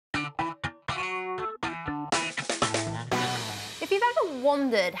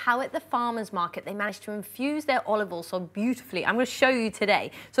wondered how at the farmer's market they managed to infuse their olive oil so beautifully, I'm going to show you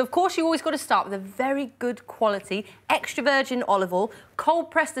today. So of course you always got to start with a very good quality extra virgin olive oil,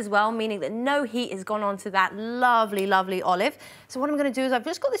 cold pressed as well, meaning that no heat has gone onto that lovely, lovely olive. So what I'm going to do is I've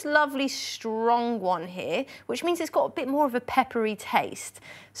just got this lovely strong one here, which means it's got a bit more of a peppery taste.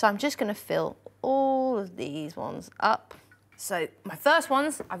 So I'm just going to fill all of these ones up. So my first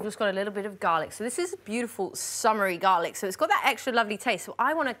ones, I've just got a little bit of garlic. So this is beautiful summery garlic. So it's got that extra lovely taste. So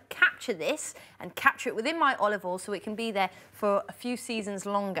I want to capture this and capture it within my olive oil so it can be there for a few seasons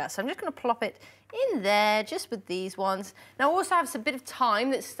longer. So I'm just going to plop it in there just with these ones. Now I also have a bit of thyme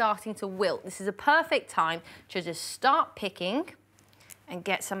that's starting to wilt. This is a perfect time to just start picking and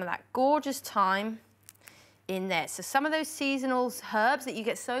get some of that gorgeous thyme in there. So some of those seasonal herbs that you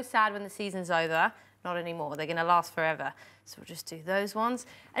get so sad when the season's over, not anymore, they're going to last forever. So we'll just do those ones.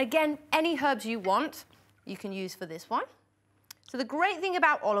 And again, any herbs you want, you can use for this one. So the great thing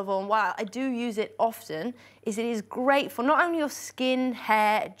about olive oil, and while I do use it often, is it is great for not only your skin,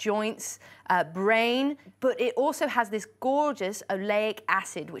 hair, joints, brain, but it also has this gorgeous oleic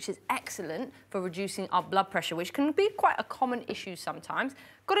acid, which is excellent for reducing our blood pressure, which can be quite a common issue sometimes.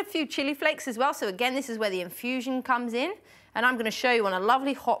 Got a few chili flakes as well, so again, this is where the infusion comes in. And I'm going to show you on a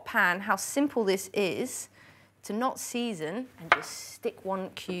lovely hot pan how simple this is to not season and just stick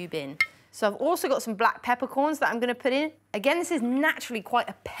 1 cube in. So I've also got some black peppercorns that I'm going to put in. Again, this is naturally quite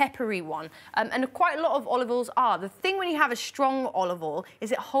a peppery one, and quite a lot of olive oils are. The thing when you have a strong olive oil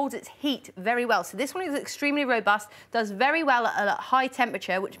is it holds its heat very well. So this one is extremely robust, does very well at a high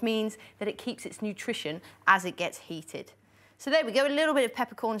temperature, which means that it keeps its nutrition as it gets heated. So there we go, a little bit of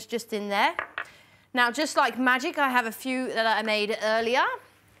peppercorns just in there. Now, just like magic, I have a few that I made earlier,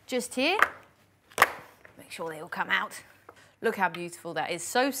 just here. Make sure they all come out. Look how beautiful that is.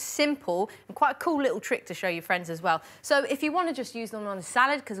 So simple and quite a cool little trick to show your friends as well. So if you want to just use them on a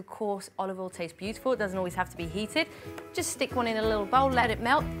salad, because of course olive oil tastes beautiful, it doesn't always have to be heated, just stick one in a little bowl, let it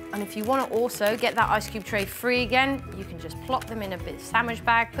melt. And if you want to also get that ice cube tray free again, you can just plop them in a bit of sandwich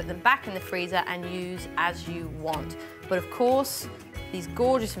bag, put them back in the freezer and use as you want. But of course, these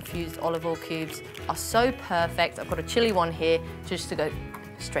gorgeous infused olive oil cubes are so perfect. I've got a chili one here just to go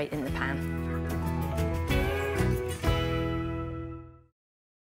straight in the pan.